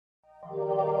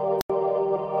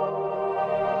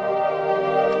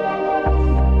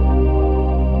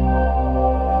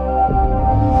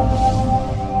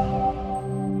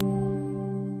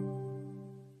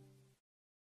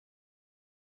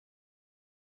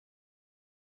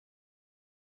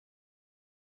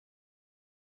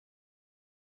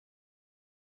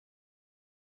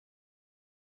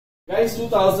Guys,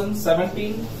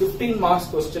 2017 15 marks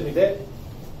question ide.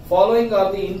 Following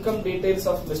are the income details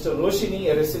of Mr. Roshini,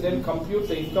 a resident. Compute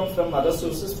the income from other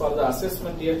sources for the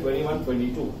assessment year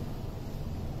 21-22.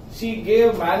 She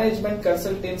gave management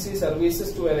consultancy services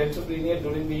to an entrepreneur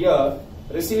during the year,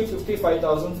 received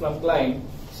 55,000 from client.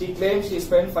 She claims she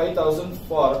spent 5,000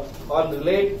 on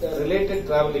related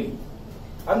traveling.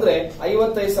 ಅಂದ್ರೆ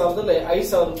 55,000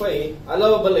 5,000 ರೂಪಾಯಿ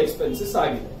allowable expenses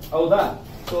ಆಗಿದೆ. ಹೌದಾ?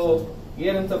 So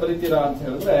ಏನಂತ ಬರೀತೀರಾ ಅಂತ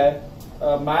ಹೇಳಿದ್ರೆ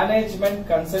management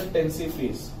consultancy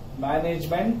fees,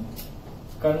 management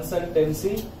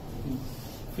consultancy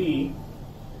fee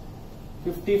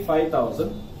 55,000.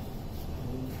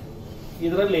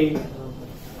 ಇದರಲ್ಲಿ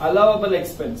allowable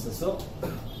expenses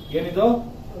ಏನಿದು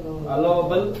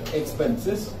allowable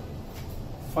expenses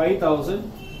 5,000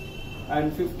 and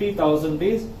 50,000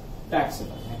 is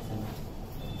taxable.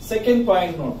 Second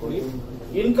point ನೋಡ್ಕೊಳ್ಳಿ,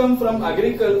 income from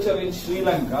agriculture in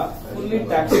Sri Lanka fully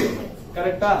taxable.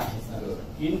 ಕರೆಕ್ಟಾ?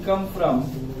 Income from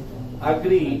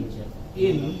agri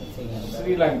in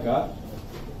Sri Lanka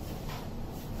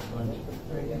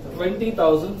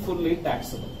 20,000 fully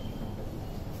taxable.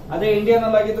 ಅದೇ ಇಂಡಿಯನ್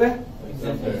ಅಲ್ಲಿ ಆಗಿದ್ರೆ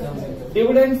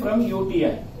dividend from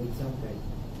UTI,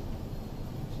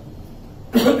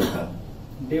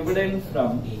 dividend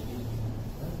from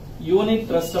unit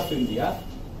trust of India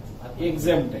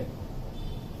exempted.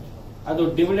 ಅದು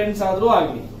dividends ಆದ್ರೂ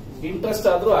ಆಗಲಿ, interest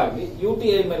ಆದ್ರೂ ಆಗಲಿ,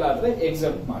 ಯುಟಿಐ ಮೇಲೆ ಆದ್ರೆ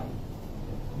ಎಕ್ಸೆಂಪ್ಟ್ ಮಾಡಿ.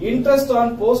 Interest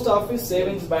on post office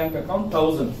savings bank account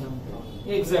 1,000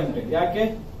 exempted. ಯಾಕೆ?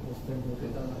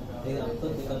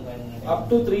 Up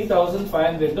to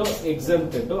 3,500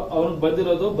 exempted. ಅವ್ನಿಗೆ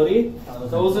ಬಂದಿರೋದು ಬರೀ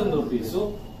 1,000 rupees,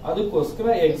 ಅದಕ್ಕೋಸ್ಕರ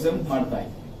ಎಕ್ಸೆಂಪ್ಟ್ ಮಾಡ್ತಾ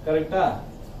ಇದ್ದೆ. ಕರೆಕ್ಟಾ?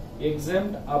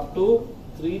 Exempt up to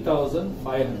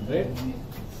 3,500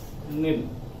 nil.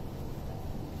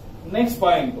 Next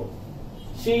point,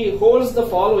 she holds the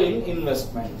following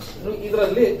investments.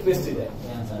 ಇದರಲ್ಲಿ ಟ್ವಿಸ್ಟ್ ಇದೆ.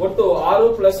 ಒಟ್ಟು 6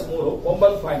 + 3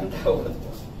 9 ಪಾಯಿಂಟ್ ಆಗುತ್ತೆ.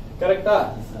 ಕರೆಕ್ಟಾ?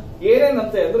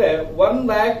 ಏನೇನಂತ ಅಂದ್ರೆ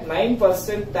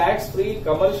 1,09% ಟ್ಯಾಕ್ಸ್ ಫ್ರೀ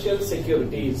ಕಮರ್ಷಿಯಲ್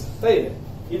ಸೆಕ್ಯೂರಿಟೀಸ್ ಅಂತ ಇದೆ.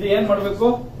 ಇದು ಏನ್ ಮಾಡಬೇಕು?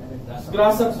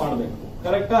 ಗ್ರಾಸ್ ಅಪ್ ಮಾಡಬೇಕು.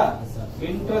 ಕರೆಕ್ಟಾ?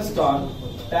 Interest on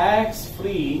tax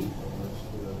free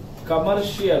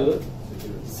commercial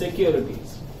securities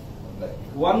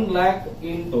 1 lakh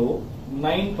into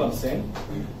 9%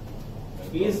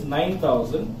 is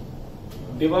 9,000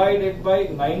 divided by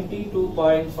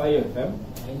 92.5 FM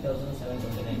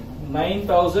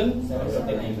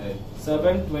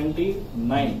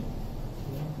 9,729.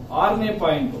 ಆರನೇ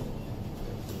point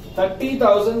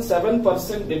 30,000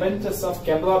 7% debentures of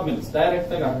Canara mills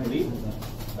direct ಆಗಿ ಹಾಕ್ತೀವಿ.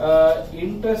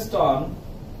 Interest on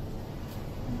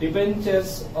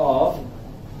debentures of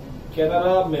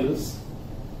Canara mills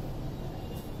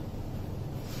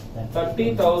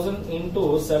 30,000 into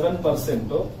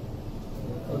 7%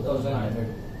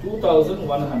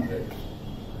 2,100.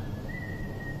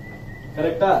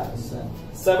 ಕರೆಕ್ಟಾ?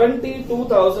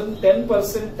 72,000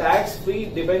 10% tax free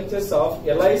debentures of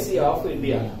LIC of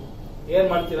India. ಏನ್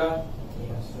ಮಾಡ್ತೀರಾ?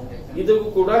 ಇದಕ್ಕೂ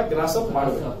ಕೂಡ ಗ್ರಾಸ್ ಅಪ್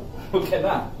ಮಾಡಬೇಕು.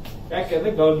 ಓಕೆನಾ?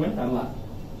 ಯಾಕೆಂದ್ರೆ ಗವರ್ಮೆಂಟ್ ಅಲ್ಲ.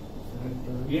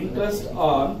 Interest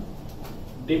on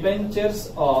debentures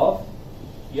of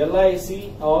LIC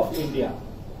of India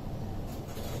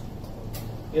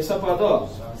ಎಷ್ಟಪ್ಪ ಅದು?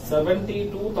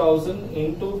 72,000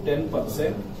 into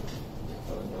 10%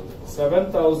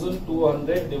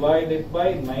 7,200 divided by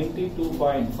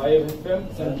 92.5 FM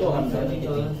into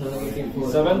 100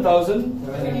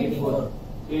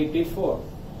 7,784.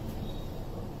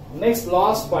 Next,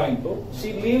 last point, she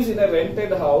lives in a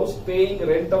rented house paying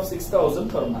rent of 6,000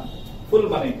 per month. Full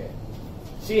money.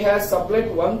 She has sublet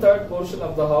 1/3 portion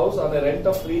of the house on a rent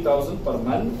of 3,000 per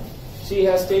month. She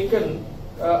has taken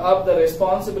up the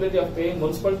responsibility of paying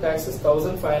municipal taxes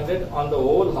 1,500 on the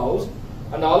whole house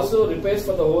and also repairs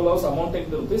for the whole house amounting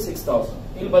to rupees 6,000.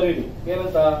 ಇಲ್ಲಿ ಬರೀರಿ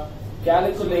ಏನಂತ?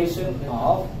 Calculation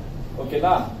of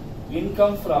ಓಕೆನಾ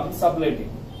income from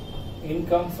subletting,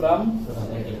 income from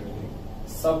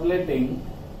subletting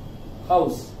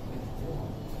house.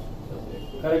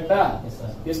 ಕರೆಕ್ಟಾ?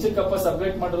 ಎಷ್ಟಕ್ಕಪ್ಪ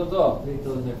sublet ಮಾಡಿರೋದು?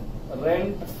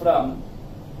 Rent from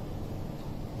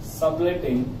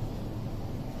subletting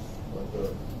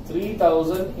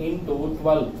 3,000 into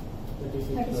 12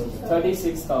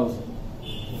 36,000.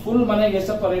 Full ಮನೆಗೆ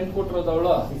ಎಷ್ಟಪ್ಪ rent ಕೊಟ್ಟಿರೋದು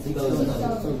ಅವಳು?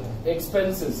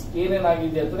 ಎಕ್ಸ್ಪೆನ್ಸಸ್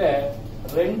ಏನೇನಾಗಿದೆ ಅಂದ್ರೆ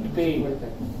ರೆಂಟ್ ಪೇಯ್ಡ್.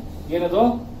 ಏನದು?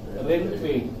 ರೆಂಟ್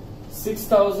ಪೇಯ್ಡ್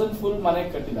 6,000 ಫುಲ್ ಮನೆಗೆ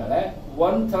ಕಟ್ಟಿದ್ದಾಳೆ.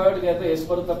 1/3 ಗೆ ಅಂದ್ರೆ ಎಷ್ಟು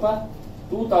ಬರುತ್ತಪ್ಪ?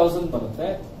 2,000 ಬರುತ್ತೆ.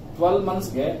 12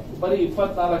 ಮಂತ್ಸ್ಗೆ ಬರೀ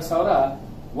 24,000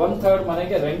 1/3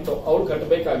 ಮನೆಗೆ ರೆಂಟ್ ಅವಳು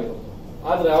ಕಟ್ಟಬೇಕಾಗಿರೋದು.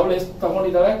 ಆದ್ರೆ ಅವಳು ಎಷ್ಟು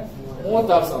ತಗೊಂಡಿದ್ದಾಳೆ?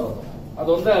 36,000.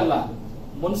 ಅದೊಂದೇ ಅಲ್ಲ,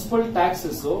 ಮುನ್ಸಿಪಲ್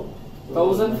ಟ್ಯಾಕ್ಸಸ್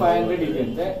 1,500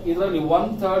 ಇದೆಯಂತೆ. ಇದರಲ್ಲಿ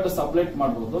 1/3 ಸಬ್ಲೆಟ್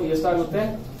ಮಾಡಬಹುದು. ಎಷ್ಟಾಗುತ್ತೆ?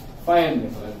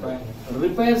 500.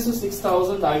 ರಿಪೇರ್ಸ್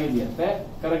 6000 ಆಗಿದೆಯಂತೆ,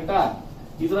 ಕರೆಕ್ಟಾ?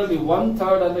 ಇದರಲ್ಲಿ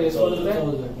 1/3 ಅಂದ್ರೆ ಎಷ್ಟು ಬರುತ್ತೆ?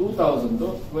 2000.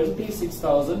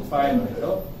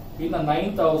 26,500. ಇನ್ನ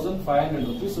 9,500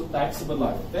 rupees ಟ್ಯಾಕ್ಸಬಲ್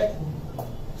ಆಗುತ್ತೆ.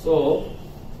 So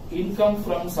income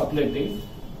from subletting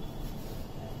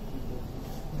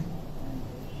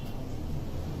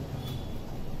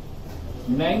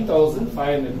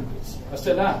 ₹9,500.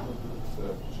 ಅಷ್ಟೇನಾ?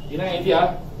 ಇನ್ನ ಇದೆಯಾ?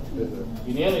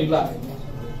 ಇನ್ನೇನು ಇಲ್ಲ.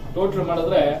 ಟೋಟಲ್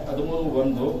ಮಾಡಿದ್ರೆ 13, 1,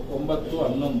 9,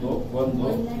 11, 1,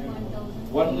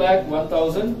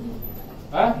 1,01,000.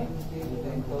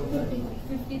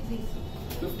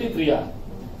 53.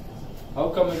 How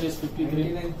come it is 53?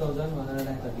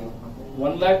 99,130.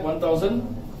 1,01,000.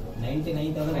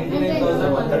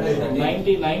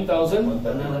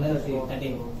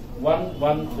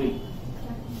 99,113.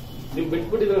 ನೀವು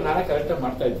ಬಿಟ್ಬಿಟ್ಟಿದ್ರೆ ನಾನೇ ಕರೆಕ್ಟ್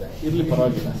ಮಾಡ್ತಾ ಇದ್ದೆ. ಇರ್ಲಿ,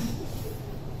 ಪರವಾಗಿಲ್ಲ.